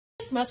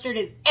This mustard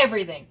is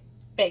everything.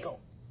 Bagel.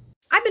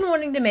 I've been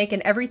wanting to make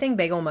an everything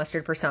bagel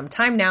mustard for some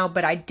time now,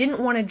 but I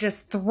didn't want to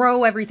just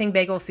throw everything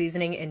bagel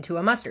seasoning into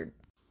a mustard.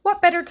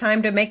 What better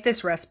time to make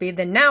this recipe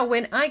than now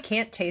when I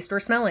can't taste or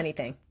smell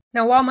anything?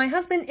 Now, while my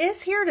husband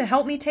is here to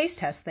help me taste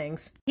test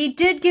things, he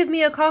did give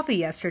me a coffee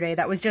yesterday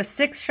that was just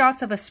 6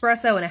 shots of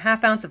espresso and a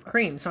 ½ ounce of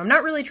cream, so I'm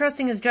not really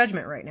trusting his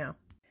judgment right now.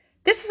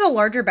 This is a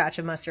larger batch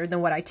of mustard than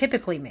what I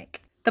typically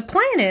make. The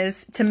plan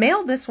is to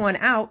mail this one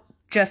out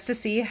just to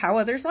see how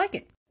others like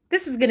it.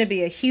 This is going to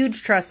be a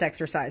huge trust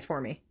exercise for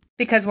me.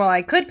 Because while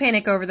I could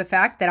panic over the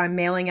fact that I'm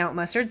mailing out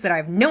mustards that I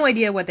have no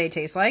idea what they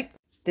taste like,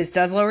 this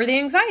does lower the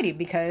anxiety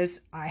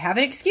because I have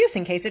an excuse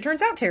in case it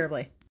turns out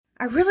terribly.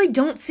 I really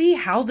don't see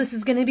how this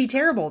is going to be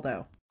terrible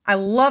though. I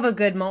love a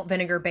good malt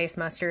vinegar based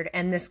mustard,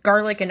 and this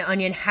garlic and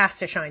onion has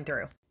to shine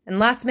through. And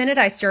last minute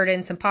I stirred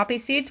in some poppy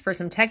seeds for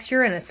some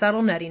texture and a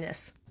subtle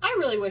nuttiness. I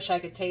really wish I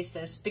could taste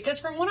this, because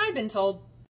from what I've been told,